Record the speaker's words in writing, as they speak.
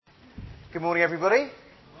Good morning, everybody.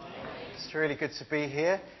 It's really good to be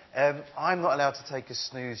here. I'm not allowed to take a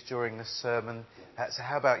snooze during the sermon, so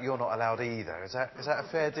how about you're not allowed either? Is that a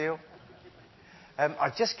fair deal?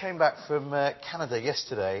 I just came back from Canada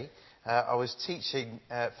yesterday. I was teaching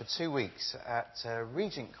for 2 weeks at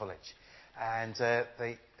Regent College, and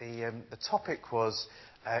the topic was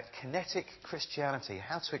kinetic Christianity,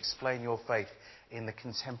 how to explain your faith in the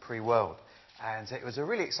contemporary world. And it was a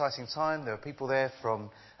really exciting time. There were people there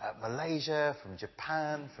from Malaysia, from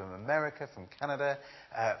Japan, from America, from Canada,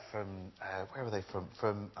 where were they from?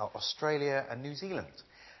 From Australia and New Zealand.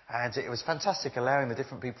 And it was fantastic allowing the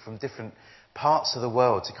different people from different parts of the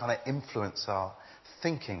world to kind of influence our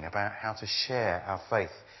thinking about how to share our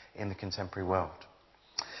faith in the contemporary world.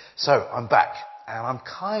 So I'm back, and I'm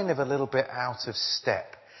kind of a little bit out of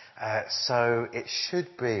step. So it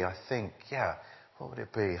should be, I think, what would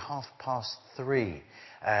it be? 3:30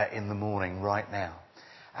 in the morning right now.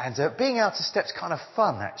 And being out of step's kind of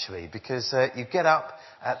fun, actually, because you get up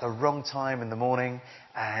at the wrong time in the morning,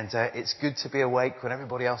 and it's good to be awake when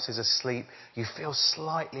everybody else is asleep. You feel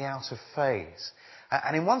slightly out of phase.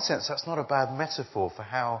 And in one sense, that's not a bad metaphor for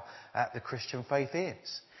how the Christian faith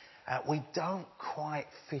is. We don't quite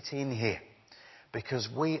fit in here, because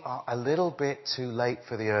we are a little bit too late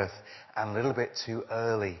for the earth and a little bit too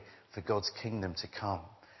early for God's kingdom to come.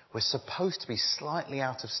 We're supposed to be slightly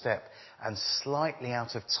out of step and slightly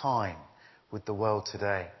out of time with the world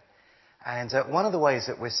today. And one of the ways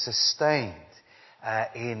that we're sustained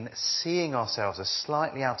in seeing ourselves as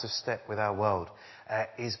slightly out of step with our world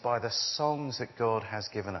is by the songs that God has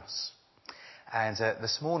given us. And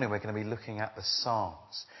this morning we're going to be looking at the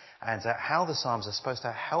Psalms and how the Psalms are supposed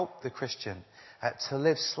to help the Christian to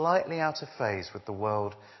live slightly out of phase with the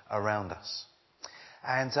world around us.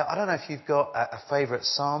 And I don't know if you've got a favourite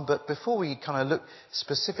psalm, but before we kind of look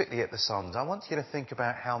specifically at the Psalms, I want you to think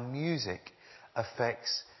about how music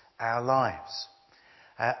affects our lives.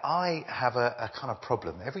 I have a kind of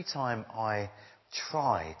problem. Every time I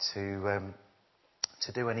try to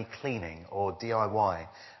do any cleaning or DIY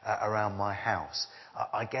around my house,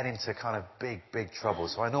 I get into kind of big trouble.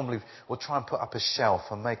 So I normally will try and put up a shelf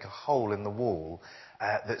and make a hole in the wall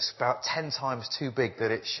that's about 10 times too big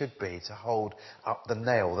than it should be to hold up the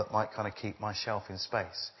nail that might kind of keep my shelf in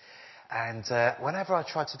space. And whenever I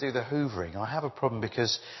try to do the hoovering, I have a problem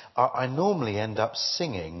because I normally end up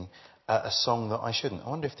singing a song that I shouldn't. I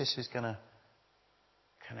wonder if this is going to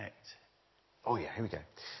connect. Oh yeah, here we go.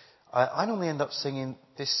 I normally end up singing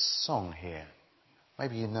this song here.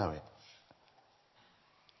 Maybe you know it.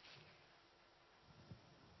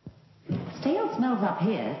 Stale smells up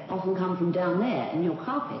here often come from down there in your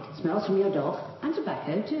carpet. It smells from your dog and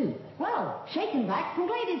tobacco too. Well, Shaken Back from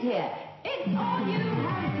Glade is here. It's all you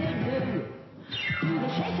have to do. Do the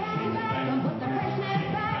shake and back and put the freshness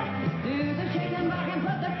back. Do the shake and back and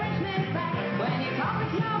put the freshness back. When your carpet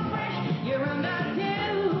smells fresh, you're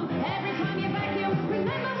overdue. Every time you vacuum,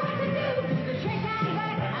 remember what to do. Do the shake and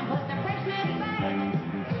back and put the freshness back.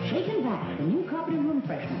 Shaken Back, the new carpet and room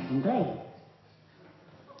freshener from Glade.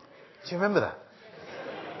 Do you remember that?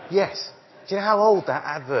 Yes. Do you know how old that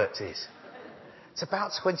advert is? It's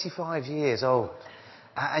about 25 years old.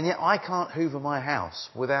 And yet I can't hoover my house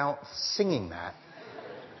without singing that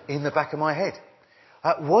in the back of my head.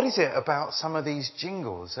 What is it about some of these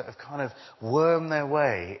jingles that have kind of wormed their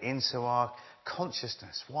way into our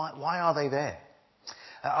consciousness? Why are they there?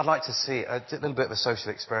 I'd like to see a little bit of a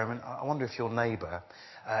social experiment. I wonder if your neighbour,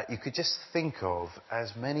 you could just think of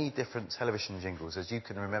as many different television jingles as you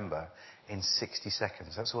can remember in 60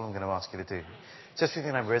 seconds. That's all I'm going to ask you to do. Just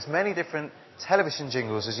remember as many different television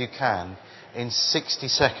jingles as you can in 60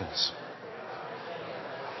 seconds.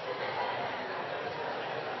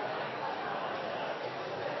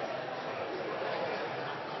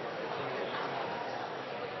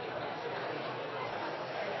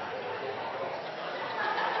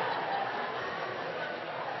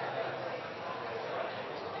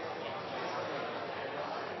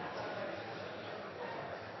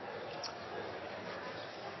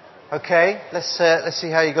 Okay, let's see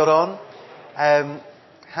how you got on.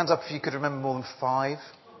 Hands up if you could remember more than 5.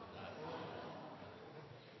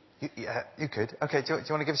 You could. Okay, do you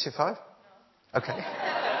want to give us your 5? Okay.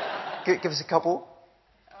 Give us a couple.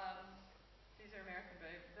 These are American, but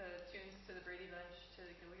the tunes to the Brady Bunch, to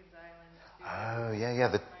the Gilligan's Island. Oh,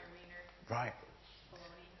 yeah. Right.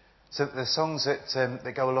 So the songs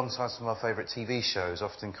that go alongside some of our favourite TV shows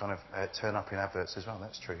often kind of turn up in adverts as well.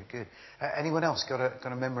 That's true. Good. Anyone else got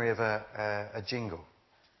a memory of a jingle?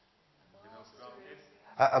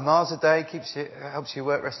 A miles a day helps you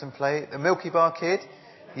work, rest and play. The Milky Bar Kid.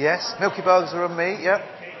 Yes, Milky Bars are on me. Yep.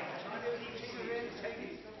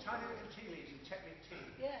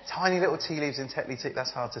 Tiny little tea leaves in Tetley tea.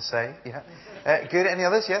 That's hard to say. Yeah. Good. Any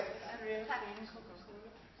others? Yeah.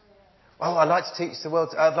 Oh, I'd like to teach the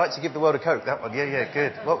world. I'd like to give the world a Coke. That one. Yeah.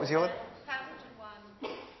 Good. What was your one?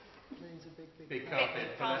 1001. Big carpet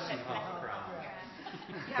for less than half a crown.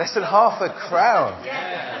 Less than half a crown.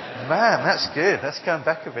 Man, that's good. That's going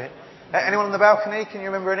back a bit. Anyone on the balcony? Can you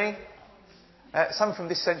remember any? Some from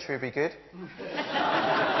this century would be good.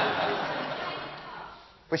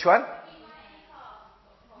 Which one?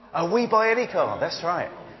 We buy any car. That's right.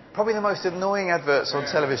 Probably the most annoying adverts on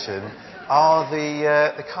television are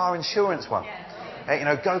the car insurance one.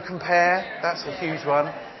 Go compare. That's a huge one.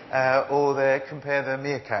 Or the compare the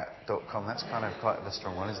meerkat.com. That's kind of quite a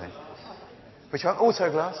strong one, isn't it? Which one?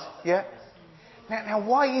 Autoglass. Yeah. Now,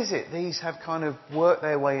 why is it these have kind of worked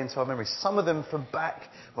their way into our memories? Some of them from back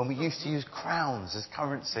when we used to use crowns as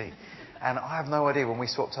currency. And I have no idea when we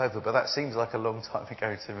swapped over, but that seems like a long time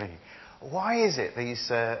ago to me. Why is it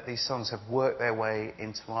these songs have worked their way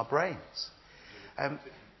into our brains?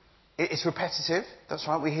 It's repetitive. That's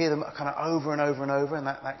right. We hear them kind of over and over and over, and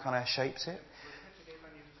that kind of shapes it.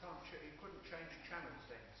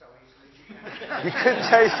 You couldn't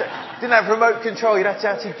change it. Didn't have remote control. You'd have to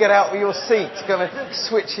actually get out of your seat to kind of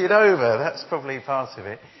switch it over. That's probably part of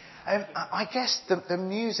it. I guess the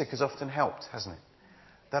music has often helped, hasn't it?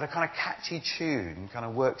 That a kind of catchy tune kind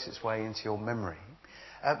of works its way into your memory.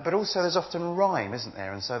 But also there's often rhyme, isn't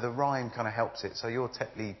there? And so the rhyme kind of helps it. So your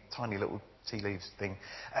Tetley tiny little tea leaves thing,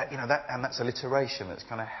 and that's alliteration that's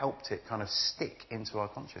kind of helped it kind of stick into our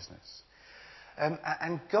consciousness.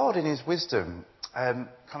 And God, in His wisdom, kind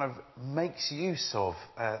of makes use of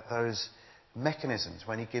those mechanisms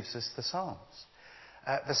when He gives us the Psalms.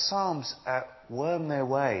 The Psalms worm their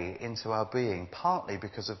way into our being, partly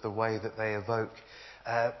because of the way that they evoke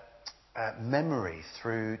memory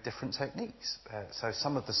through different techniques. So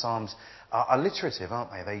some of the Psalms are alliterative,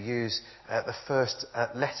 aren't they? They use the first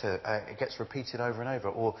letter, it gets repeated over and over,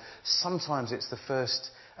 or sometimes it's the first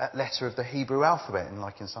letter of the Hebrew alphabet, and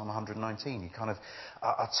like in Psalm 119, you kind of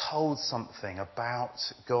are told something about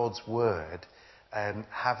God's word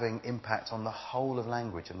having impact on the whole of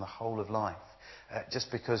language and the whole of life,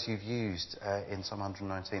 just because you've used in Psalm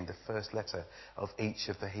 119 the first letter of each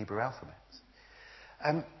of the Hebrew alphabet.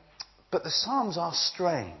 But the Psalms are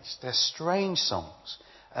strange. They're strange songs.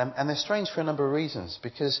 And they're strange for a number of reasons.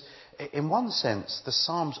 Because in one sense, the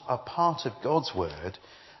Psalms are part of God's word.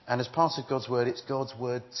 And as part of God's word, it's God's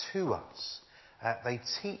word to us. They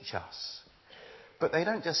teach us. But they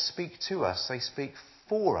don't just speak to us. They speak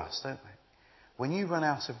for us, don't they? When you run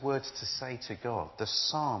out of words to say to God, the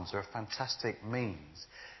Psalms are a fantastic means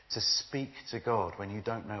to speak to God when you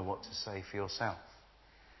don't know what to say for yourself.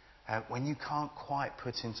 When you can't quite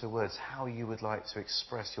put into words how you would like to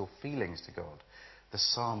express your feelings to God, the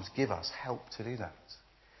Psalms give us help to do that.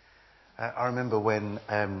 I remember when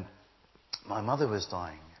my mother was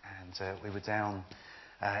dying, and we were down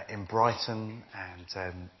in Brighton,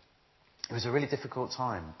 and it was a really difficult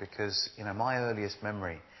time because, my earliest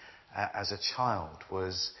memory as a child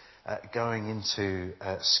was going into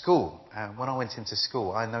school. When I went into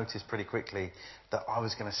school, I noticed pretty quickly that I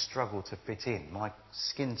was going to struggle to fit in. My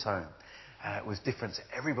skin tone was different to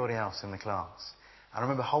everybody else in the class. I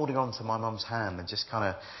remember holding on to my mum's hand and just kind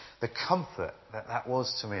of the comfort that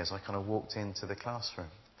was to me as I kind of walked into the classroom.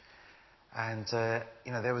 And,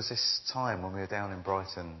 there was this time when we were down in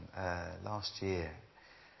Brighton last year,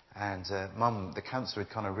 and Mum, the cancer had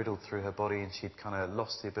kind of riddled through her body, and she'd kind of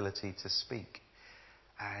lost the ability to speak.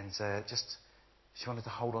 And she wanted to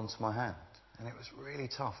hold on to my hand. And it was really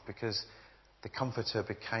tough because the comforter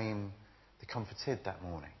became the comforted that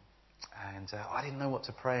morning. And I didn't know what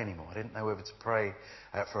to pray anymore. I didn't know whether to pray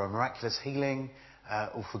for a miraculous healing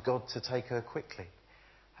or for God to take her quickly.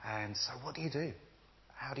 And so what do?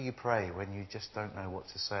 How do you pray when you just don't know what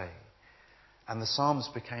to say? And the Psalms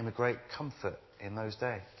became a great comfort in those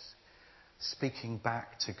days. Speaking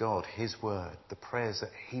back to God, His word, the prayers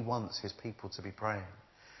that He wants His people to be praying.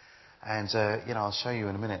 And, I'll show you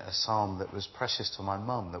in a minute a psalm that was precious to my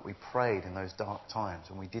mum that we prayed in those dark times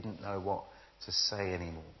when we didn't know what to say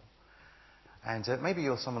anymore. And maybe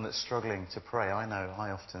you're someone that's struggling to pray. I know I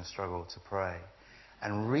often struggle to pray.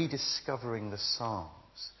 And rediscovering the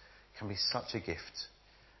Psalms can be such a gift.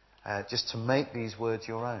 Just to make these words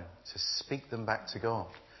your own, to speak them back to God.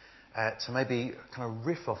 To maybe kind of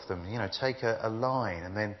riff off them, take a line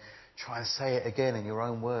and then try and say it again in your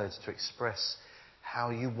own words to express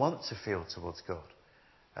how you want to feel towards God,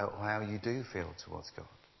 or how you do feel towards God.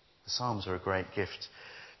 The Psalms are a great gift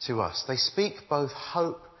to us. They speak both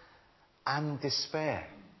hope and despair.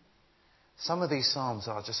 Some of these psalms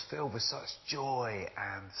are just filled with such joy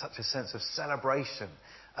and such a sense of celebration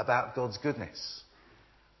about God's goodness.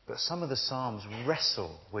 But some of the psalms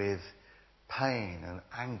wrestle with pain and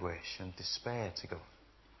anguish and despair to God.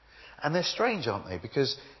 And they're strange, aren't they?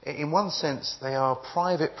 Because in one sense they are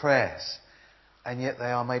private prayers, and yet they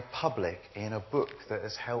are made public in a book that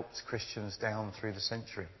has helped Christians down through the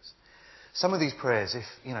centuries. Some of these prayers, if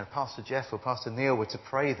Pastor Jeff or Pastor Neil were to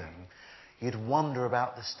pray them, you'd wonder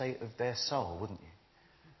about the state of their soul, wouldn't you?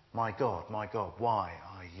 My God, why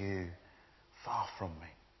are you far from me?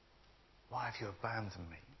 Why have you abandoned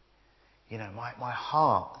me? My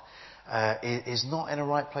heart is not in a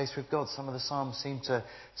right place with God. Some of the Psalms seem to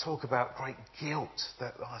talk about great guilt,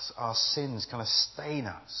 that our sins kind of stain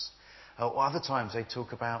us. Or other times they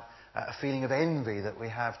talk about a feeling of envy that we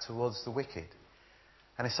have towards the wicked.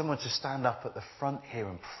 And if someone were to stand up at the front here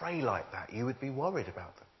and pray like that, you would be worried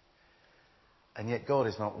about them. And yet God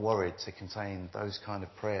is not worried to contain those kind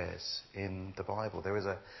of prayers in the Bible. There is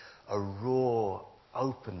a raw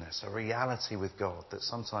openness, a reality with God that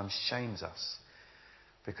sometimes shames us,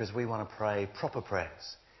 because we want to pray proper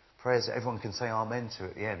prayers. Prayers that everyone can say amen to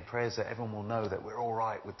at the end. Prayers that everyone will know that we're all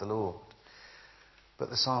right with the Lord. But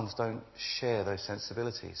the Psalms don't share those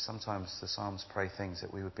sensibilities. Sometimes the Psalms pray things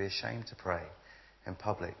that we would be ashamed to pray in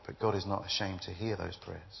public, but God is not ashamed to hear those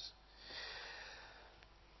prayers.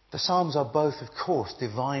 The Psalms are both, of course,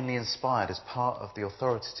 divinely inspired as part of the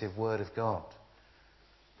authoritative Word of God,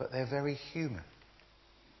 but they're very human.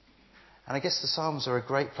 And I guess the Psalms are a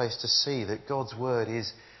great place to see that God's Word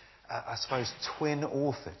is, I suppose,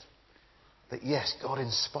 twin-authored. That yes, God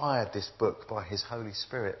inspired this book by His Holy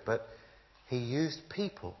Spirit, but He used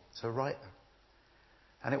people to write them.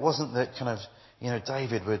 And it wasn't that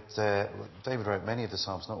David wrote many of the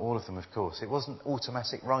Psalms, not all of them, of course. It wasn't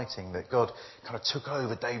automatic writing that God kind of took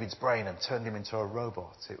over David's brain and turned him into a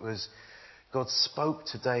robot. It was God spoke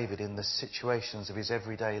to David in the situations of his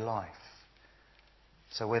everyday life.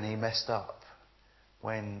 So when he messed up,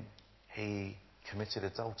 when he committed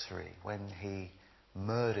adultery, when he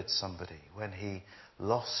murdered somebody, when he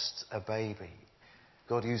lost a baby,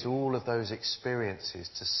 God used all of those experiences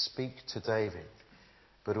to speak to David,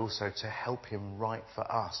 but also to help him write for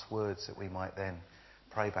us words that we might then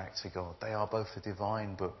pray back to God. They are both a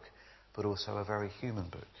divine book, but also a very human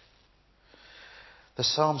book. The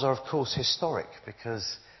Psalms are, of course, historic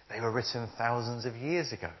because they were written thousands of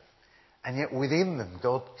years ago. And yet within them,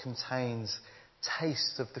 God contains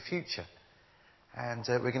tastes of the future. And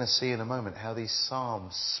we're going to see in a moment how these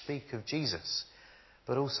Psalms speak of Jesus,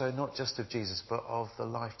 but also not just of Jesus, but of the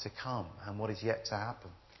life to come and what is yet to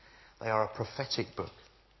happen. They are a prophetic book.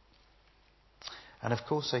 And of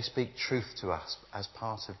course they speak truth to us as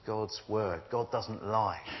part of God's Word. God doesn't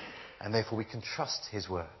lie, and therefore we can trust His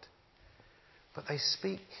Word. But they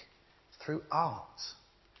speak through art.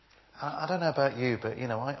 I don't know about you, but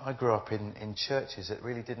I grew up in churches that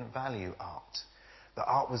really didn't value art. That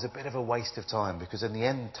art was a bit of a waste of time, because in the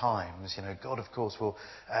end times, God of course will,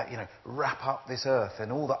 wrap up this earth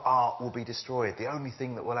and all the art will be destroyed. The only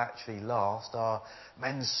thing that will actually last are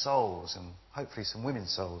men's souls and hopefully some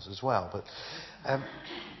women's souls as well. But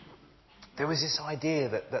there was this idea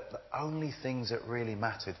that the only things that really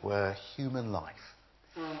mattered were human life.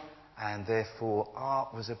 And therefore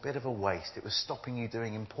art was a bit of a waste. It was stopping you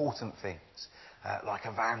doing important things like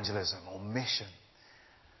evangelism or mission.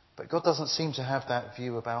 But God doesn't seem to have that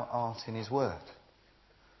view about art in His Word.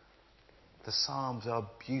 The Psalms are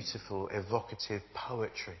beautiful, evocative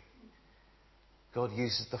poetry. God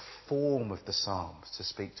uses the form of the Psalms to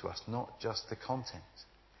speak to us, not just the content.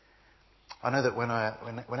 I know that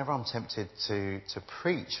whenever I'm tempted to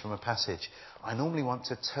preach from a passage, I normally want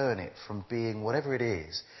to turn it from being whatever it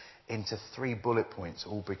is into 3 bullet points,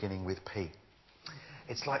 all beginning with P.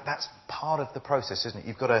 It's like that's part of the process, isn't it?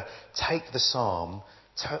 You've got to take the psalm,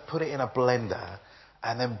 put it in a blender,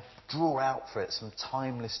 and then draw out for it some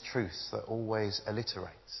timeless truths that always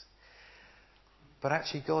alliterates. But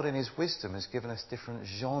actually God in His wisdom has given us different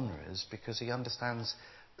genres, because He understands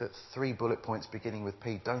that 3 bullet points beginning with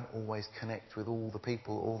P don't always connect with all the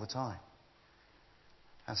people all the time.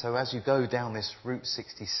 And so as you go down this Route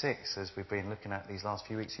 66, as we've been looking at these last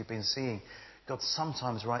few weeks, you've been seeing God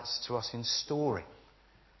sometimes writes to us in story,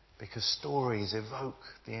 because stories evoke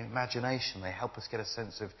the imagination. They help us get a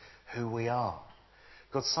sense of who we are.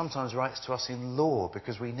 God sometimes writes to us in law,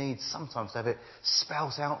 because we need sometimes to have it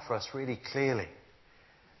spelt out for us really clearly.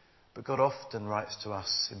 But God often writes to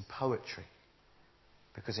us in poetry,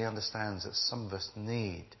 because He understands that some of us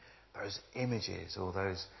need those images or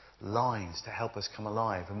those lines to help us come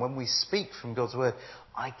alive. And when we speak from God's Word,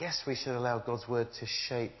 I guess we should allow God's Word to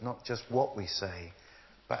shape not just what we say,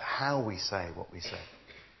 but how we say what we say.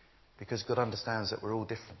 Because God understands that we're all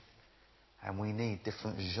different. And we need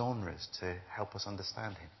different genres to help us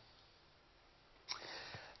understand him.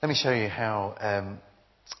 Let me show you how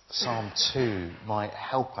Psalm 2 might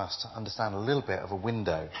help us to understand a little bit of a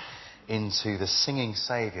window into the singing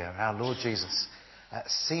Saviour. Our Lord Jesus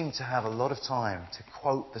seemed to have a lot of time to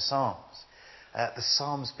quote the Psalms. The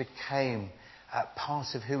Psalms became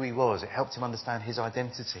part of who he was. It helped him understand his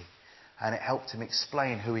identity. And it helped him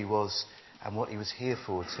explain who he was and what he was here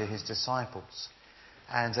for to his disciples.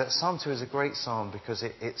 And Psalm 2 is a great psalm because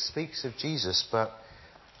it speaks of Jesus, but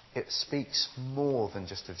it speaks more than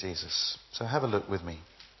just of Jesus. So have a look with me.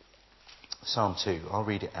 Psalm 2. I'll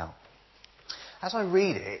read it out. As I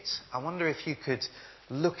read it, I wonder if you could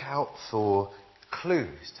look out for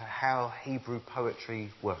clues to how Hebrew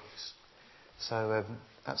poetry works. So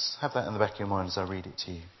let's have that in the back of your mind as I read it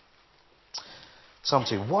to you. Psalm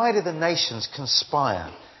 2. Why do the nations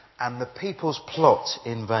conspire and the peoples plot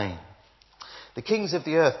in vain? The kings of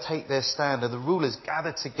the earth take their stand and the rulers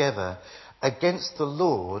gather together against the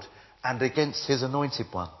Lord and against his anointed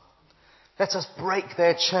one. Let us break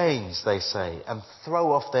their chains, they say, and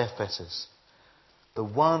throw off their fetters. The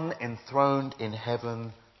one enthroned in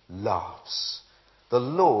heaven laughs. The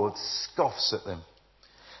Lord scoffs at them.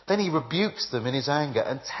 Then he rebukes them in his anger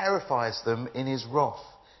and terrifies them in his wrath,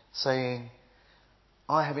 saying,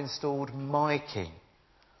 I have installed my king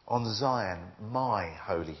on Zion, my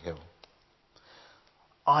holy hill.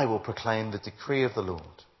 I will proclaim the decree of the Lord.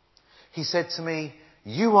 He said to me,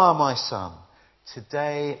 you are my son.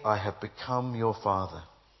 Today I have become your father.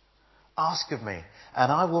 Ask of me,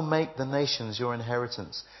 and I will make the nations your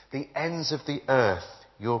inheritance, the ends of the earth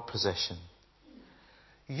your possession.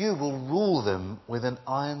 You will rule them with an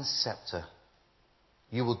iron scepter.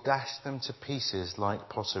 You will dash them to pieces like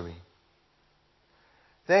pottery.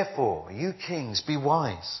 Therefore, you kings, be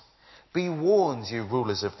wise. Be warned, you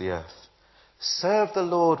rulers of the earth. Serve the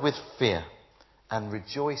Lord with fear and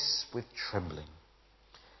rejoice with trembling.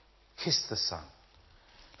 Kiss the Son,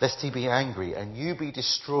 lest he be angry and you be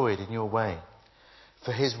destroyed in your way.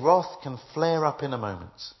 For his wrath can flare up in a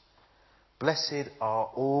moment. Blessed are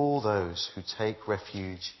all those who take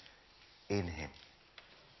refuge in him.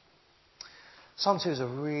 Psalm 2 is a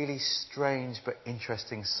really strange but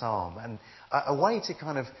interesting psalm. And a way to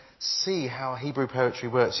kind of see how Hebrew poetry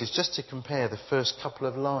works is just to compare the first couple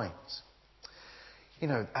of lines. You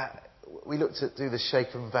know, we looked at do the shake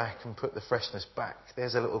and vac and put the freshness back.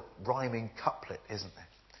 There's a little rhyming couplet, isn't there?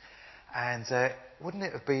 And wouldn't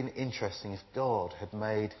it have been interesting if God had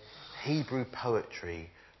made Hebrew poetry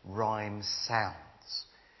rhyme sounds?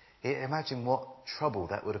 Imagine what trouble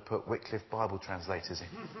that would have put Wycliffe Bible translators in.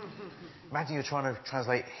 Imagine you're trying to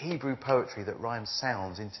translate Hebrew poetry that rhymes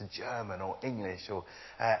sounds into German or English or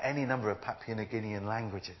any number of Papua New Guinean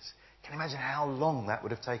languages. Can you imagine how long that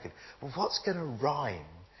would have taken? Well, what's going to rhyme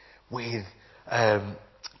with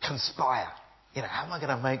conspire? You know, how am I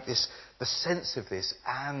going to make this, the sense of this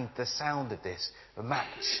and the sound of this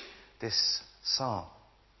match this psalm?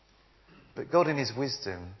 But God in his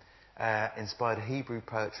wisdom inspired Hebrew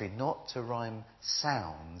poetry not to rhyme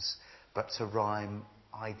sounds, but to rhyme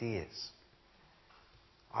ideas.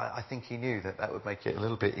 I think he knew that that would make it a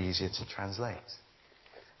little bit easier to translate.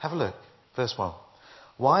 Have a look. Verse 1.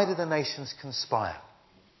 Why do the nations conspire?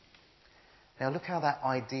 Now look how that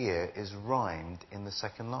idea is rhymed in the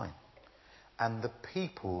second line. And the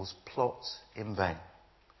peoples plot in vain.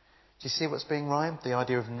 Do you see what's being rhymed? The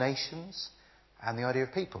idea of nations and the idea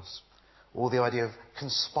of peoples. Or the idea of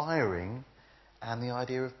conspiring and the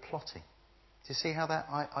idea of plotting. Do you see how that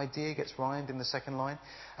idea gets rhymed in the second line?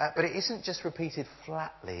 But it isn't just repeated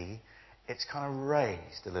flatly, it's kind of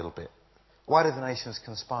raised a little bit. Why do the nations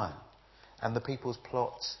conspire? And the peoples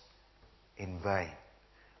plot in vain.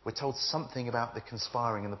 We're told something about the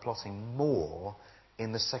conspiring and the plotting more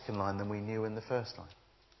in the second line than we knew in the first line.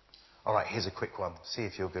 All right, here's a quick one. See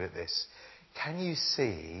if you're good at this. Can you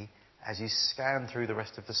see, as you scan through the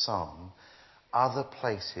rest of the psalm, other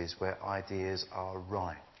places where ideas are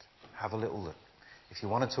rhymed? Have a little look. If you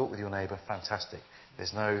want to talk with your neighbour, fantastic.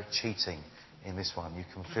 There's no cheating in this one. You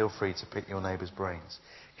can feel free to pick your neighbour's brains.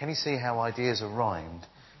 Can you see how ideas are rhymed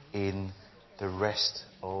in the rest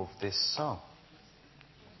of this psalm?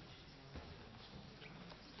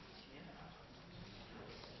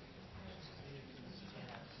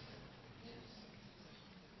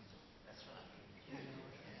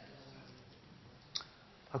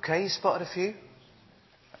 Okay, you spotted a few?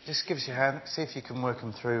 Just give us your hand. See if you can work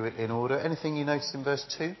them through in order. Anything you noticed in verse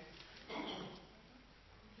 2? Kings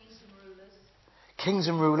and rulers. Kings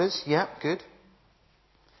and rulers. Yeah, good.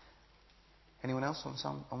 Anyone else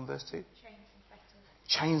on verse 2? Chains and fetters.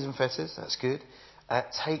 Chains and fetters, that's good.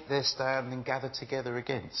 Take their stand and gather together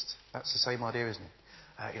against. That's the same idea, isn't it?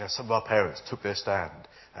 Some of our parents took their stand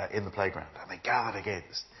in the playground and they gathered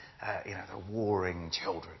against, the warring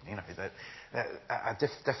children. A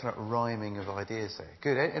definite rhyming of ideas there.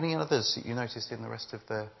 Good. Any others that you noticed in the rest of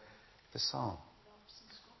the psalm?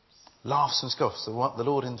 Laughs and scoffs. The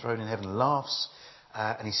Lord enthroned in heaven laughs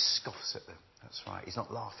and he scoffs at them. That's right. He's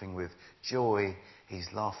not laughing with joy.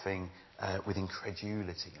 He's laughing with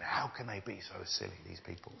incredulity. How can they be so silly, these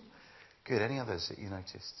people? Good. Any others that you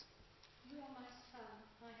noticed? You are my son.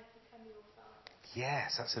 I have become your father.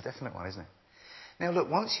 Yes, that's a definite one, isn't it? Now, look,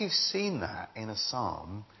 once you've seen that in a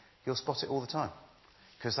psalm, you'll spot it all the time.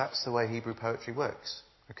 Because that's the way Hebrew poetry works.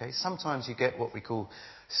 Okay? Sometimes you get what we call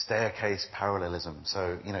staircase parallelism.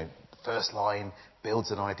 So, the first line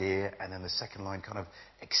builds an idea and then the second line kind of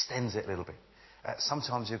extends it a little bit.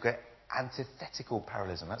 Sometimes you get antithetical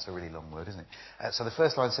parallelism. That's a really long word, isn't it? So the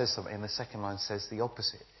first line says something and the second line says the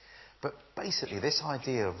opposite. But basically, this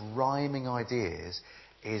idea of rhyming ideas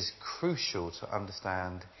is crucial to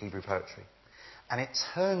understand Hebrew poetry. And it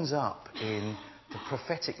turns up in the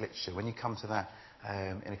prophetic literature. When you come to that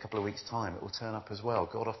in a couple of weeks' time, it will turn up as well.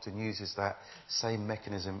 God often uses that same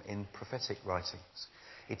mechanism in prophetic writings.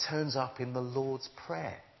 It turns up in the Lord's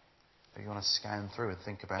Prayer. If you want to scan through and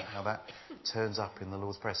think about how that turns up in the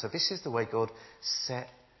Lord's Prayer. So this is the way God set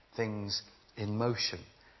things in motion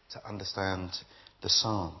to understand the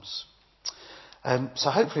Psalms. So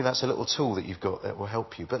hopefully that's a little tool that you've got that will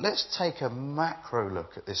help you. But let's take a macro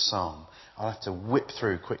look at this psalm. I'll have to whip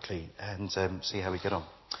through quickly and see how we get on.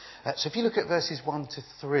 So if you look at verses 1 to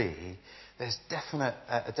 3, there's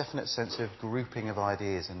a definite sense of grouping of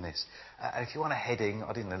ideas in this. And if you want a heading,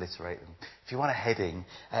 I didn't alliterate them. If you want a heading,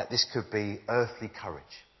 this could be earthly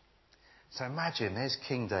courage. So imagine there's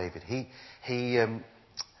King David. He's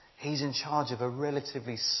in charge of a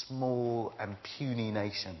relatively small and puny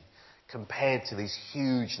nation compared to these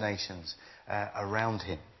huge nations around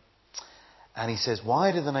him. And he says,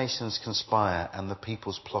 why do the nations conspire and the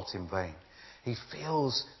peoples plot in vain? He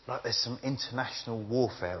feels like there's some international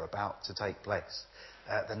warfare about to take place.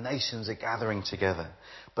 The nations are gathering together.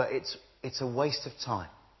 But it's a waste of time.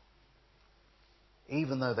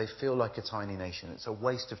 Even though they feel like a tiny nation, it's a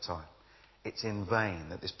waste of time. It's in vain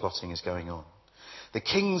that this plotting is going on. The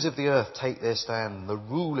kings of the earth take their stand. The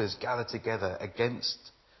rulers gather together against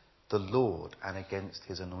the Lord and against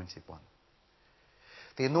his anointed one.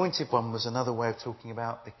 The anointed one was another way of talking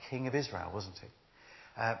about the king of Israel, wasn't it?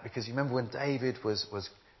 Because you remember when David was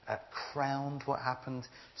crowned, what happened?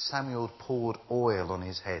 Samuel poured oil on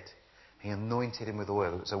his head. He anointed him with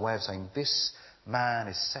oil. It was a way of saying, this man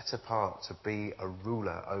is set apart to be a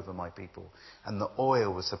ruler over my people. And the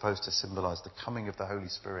oil was supposed to symbolise the coming of the Holy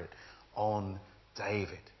Spirit on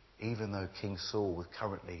David, even though King Saul was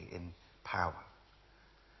currently in power.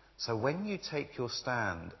 So when you take your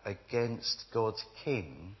stand against God's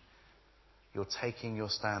king, you're taking your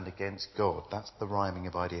stand against God. That's the rhyming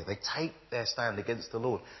of idea. They take their stand against the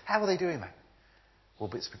Lord. How are they doing that?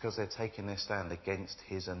 Well, it's because they're taking their stand against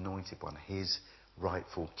his anointed one, his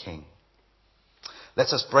rightful king. Let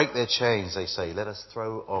us break their chains, they say. Let us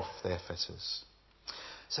throw off their fetters.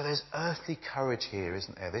 So there's earthly courage here,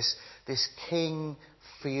 isn't there? This king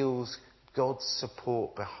feels God's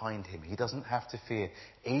support behind him. He doesn't have to fear,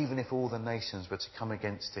 even if all the nations were to come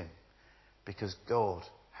against him, because God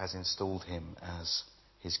has installed him as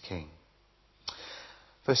his king.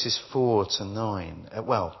 Verses 4 to 9,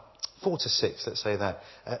 4 to 6, let's say that.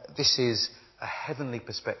 This is a heavenly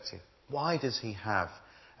perspective. Why does he have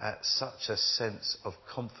such a sense of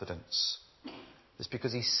confidence? It's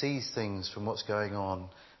because he sees things from what's going on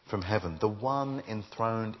from heaven. The one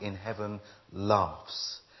enthroned in heaven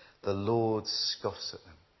laughs. The Lord scoffs at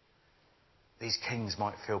them. These kings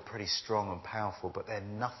might feel pretty strong and powerful, but they're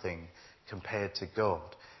nothing compared to God.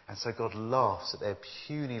 And so God laughs at their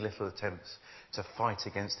puny little attempts to fight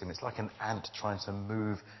against him. It's like an ant trying to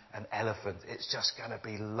move an elephant. It's just going to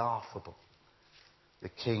be laughable. The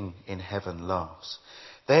king in heaven laughs.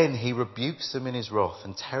 Then he rebukes them in his wrath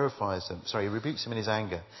and terrifies them. He rebukes them in his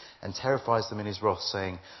anger and terrifies them in his wrath,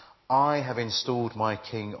 saying, I have installed my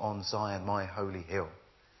king on Zion, my holy hill.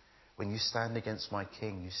 When you stand against my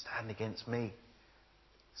king, you stand against me,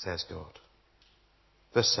 says God.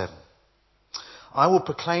 Verse 7. I will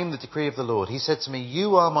proclaim the decree of the Lord. He said to me,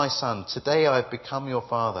 you are my son. Today I have become your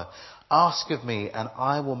father. Ask of me, and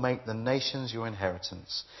I will make the nations your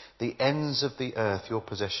inheritance, the ends of the earth your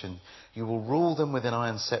possession. You will rule them with an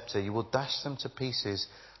iron scepter. You will dash them to pieces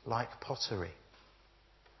like pottery.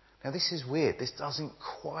 Now this is weird. This doesn't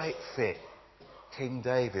quite fit King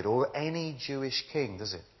David or any Jewish king,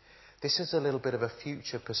 does it? This is a little bit of a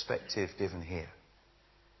future perspective given here.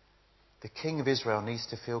 The king of Israel needs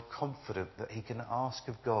to feel confident that he can ask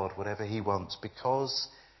of God whatever he wants because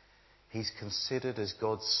he's considered as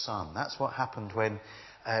God's son. That's what happened when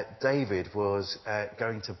David was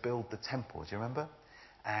going to build the temple. Do you remember?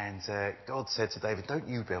 And God said to David, don't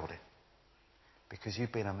you build it because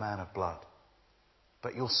you've been a man of blood.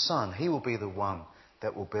 But your son, he will be the one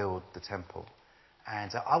that will build the temple.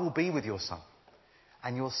 And I will be with your son.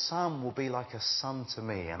 And your son will be like a son to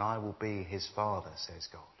me, and I will be his father, says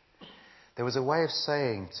God. There was a way of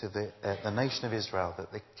saying to the nation of Israel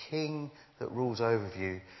that the king that rules over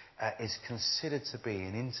you is considered to be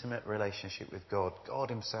in intimate relationship with God. God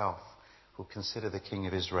himself will consider the king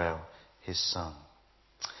of Israel his son.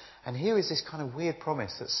 And here is this kind of weird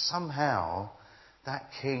promise that somehow that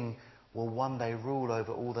king will one day rule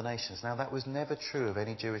over all the nations. Now, that was never true of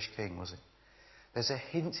any Jewish king, was it? There's a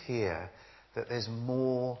hint here that there's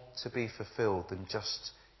more to be fulfilled than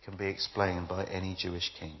just can be explained by any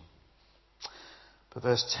Jewish king. But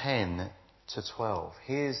verse 10 to 12,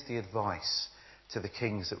 here's the advice to the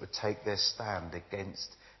kings that would take their stand against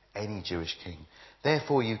any Jewish king.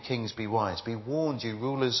 Therefore, you kings, be wise. Be warned, you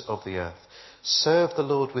rulers of the earth. Serve the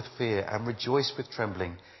Lord with fear and rejoice with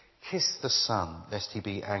trembling. Kiss the Son, lest he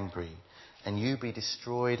be angry, and you be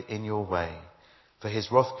destroyed in your way. For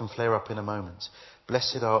his wrath can flare up in a moment.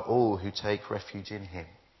 Blessed are all who take refuge in him.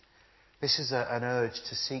 This is an urge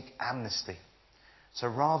to seek amnesty. So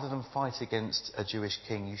rather than fight against a Jewish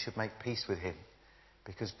king, you should make peace with him,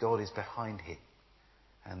 because God is behind him.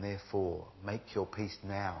 And therefore, make your peace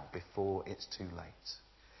now before it's too late.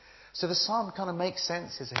 So the psalm kind of makes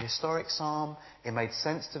sense. It's a historic psalm. It made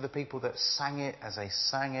sense to the people that sang it as they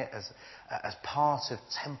sang it as part of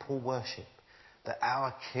temple worship, that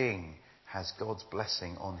our king has God's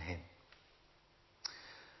blessing on him.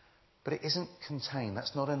 But it isn't contained.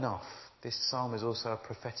 That's not enough. This psalm is also a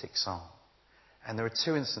prophetic psalm. And there are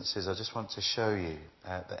two instances I just want to show you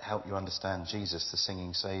that help you understand Jesus, the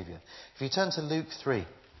singing Saviour. If you turn to Luke 3,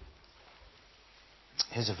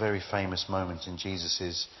 here's a very famous moment in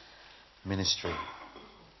Jesus' ministry.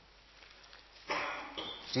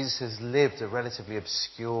 Jesus has lived a relatively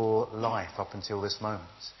obscure life up until this moment.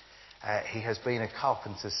 He has been a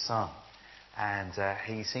carpenter's son, and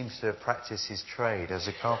he seems to have practiced his trade as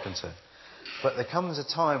a carpenter. But there comes a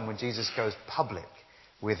time when Jesus goes public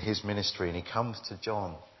with his ministry, and he comes to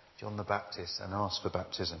John the Baptist, and asks for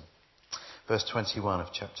baptism. Verse 21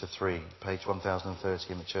 of chapter 3, page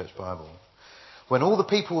 1030 in the Church Bible. When all the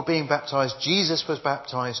people were being baptized, Jesus was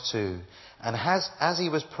baptized too. And as he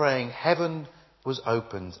was praying, heaven was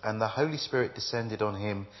opened, and the Holy Spirit descended on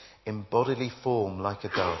him in bodily form like a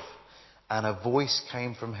dove. And a voice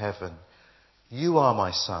came from heaven, "You are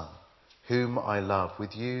my Son, whom I love.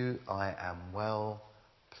 With you I am well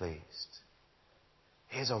pleased."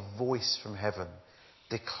 Here's a voice from heaven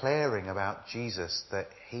declaring about Jesus that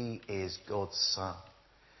he is God's Son.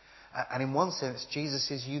 And in one sense,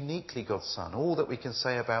 Jesus is uniquely God's Son. All that we can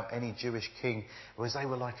say about any Jewish king was they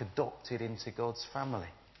were like adopted into God's family.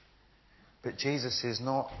 But Jesus is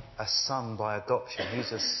not a son by adoption.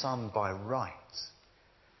 He's a son by right.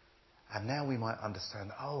 And now we might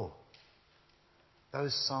understand,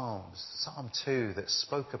 those Psalms, Psalm 2 that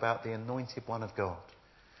spoke about the anointed one of God,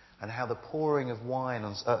 and how the pouring of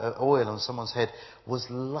oil on someone's head was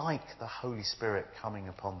like the Holy Spirit coming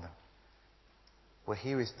upon them. Well,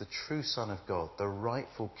 here is the true Son of God, the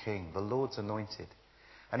rightful King, the Lord's anointed.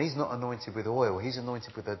 And he's not anointed with oil, he's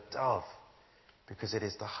anointed with a dove, because it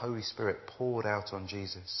is the Holy Spirit poured out on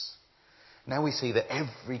Jesus. Now we see that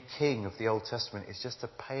every king of the Old Testament is just a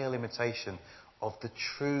pale imitation of the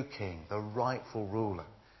true King, the rightful ruler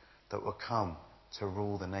that will come to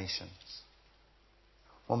rule the nations.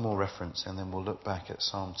 One more reference and then we'll look back at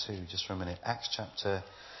Psalm 2 just for a minute. Acts chapter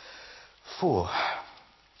 4.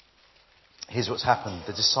 Here's what's happened.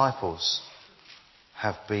 The disciples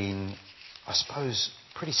have been, I suppose,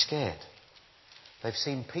 pretty scared. They've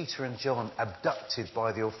seen Peter and John abducted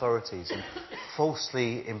by the authorities and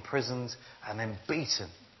falsely imprisoned and then beaten.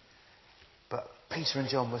 But Peter and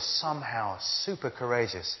John were somehow super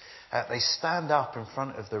courageous. They stand up in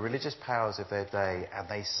front of the religious powers of their day and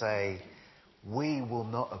they say, "We will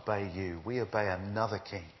not obey you. We obey another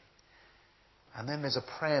king." And then there's a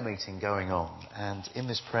prayer meeting going on. And in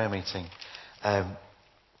this prayer meeting,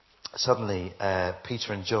 suddenly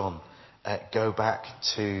Peter and John go back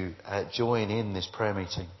to join in this prayer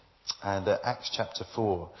meeting. And Acts chapter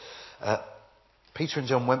 4, Peter and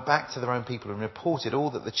John went back to their own people and reported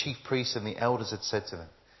all that the chief priests and the elders had said to them,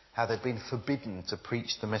 how they'd been forbidden to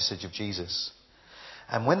preach the message of Jesus.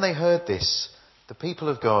 And when they heard this, The people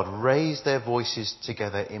of God raised their voices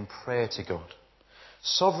together in prayer to God.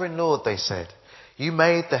 Sovereign Lord, they said, you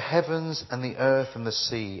made the heavens and the earth and the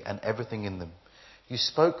sea and everything in them. You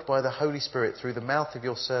spoke by the Holy Spirit through the mouth of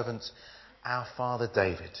your servant, our father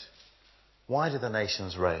David. Why do the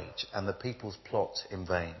nations rage and the peoples plot in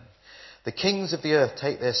vain? The kings of the earth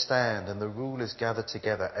take their stand and the rulers gather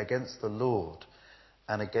together against the Lord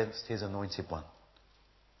and against his anointed one.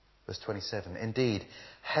 Verse 27. Indeed,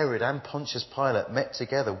 Herod and Pontius Pilate met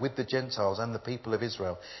together with the Gentiles and the people of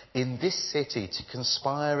Israel in this city to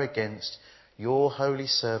conspire against your holy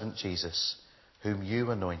servant Jesus, whom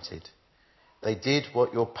you anointed. They did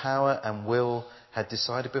what your power and will had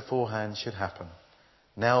decided beforehand should happen.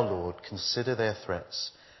 Now, Lord, consider their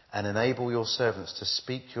threats and enable your servants to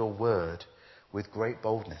speak your word with great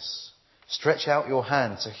boldness. Stretch out your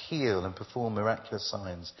hand to heal and perform miraculous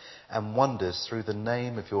signs and wonders through the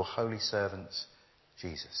name of your holy servant,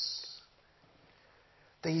 Jesus.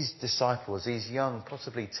 These disciples, these young,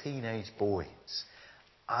 possibly teenage boys,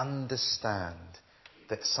 understand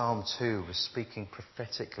that Psalm 2 was speaking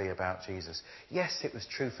prophetically about Jesus. Yes, it was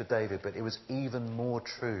true for David, but it was even more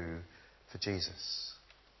true for Jesus.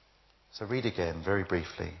 So read again very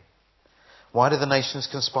briefly. Why do the nations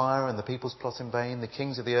conspire and the peoples plot in vain? The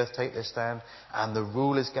kings of the earth take their stand and the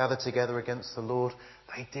rulers gather together against the Lord.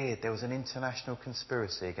 They did. There was an international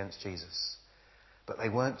conspiracy against Jesus. But they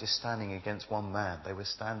weren't just standing against one man. They were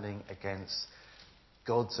standing against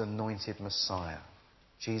God's anointed Messiah,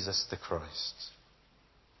 Jesus the Christ.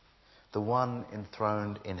 The one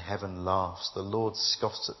enthroned in heaven laughs. The Lord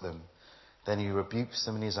scoffs at them. Then he rebukes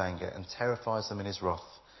them in his anger and terrifies them in his wrath,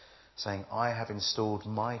 saying, I have installed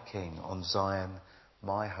my king on Zion,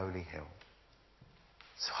 my holy hill.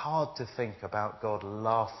 It's hard to think about God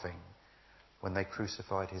laughing when they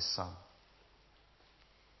crucified his son.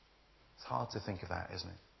 It's hard to think of that, isn't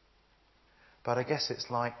it? But I guess it's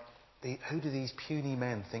like, who do these puny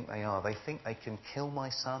men think they are? They think they can kill my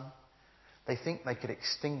son? They think they could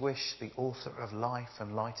extinguish the author of life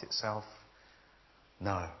and light itself?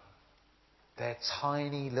 No. Their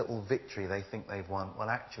tiny little victory they think they've won. Well,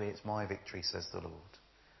 actually, it's my victory, says the Lord.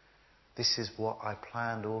 This is what I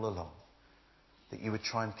planned all along. That you would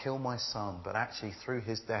try and kill my son, but actually through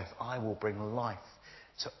his death, I will bring life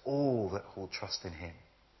to all that will trust in him.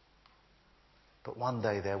 But one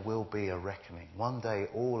day there will be a reckoning. One day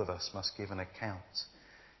all of us must give an account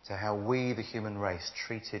to how we, the human race,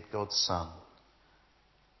 treated God's son.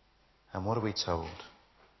 And what are we told?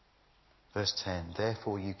 Verse 10,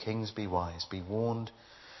 therefore you kings be wise, be warned,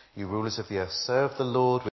 you rulers of the earth, serve the Lord with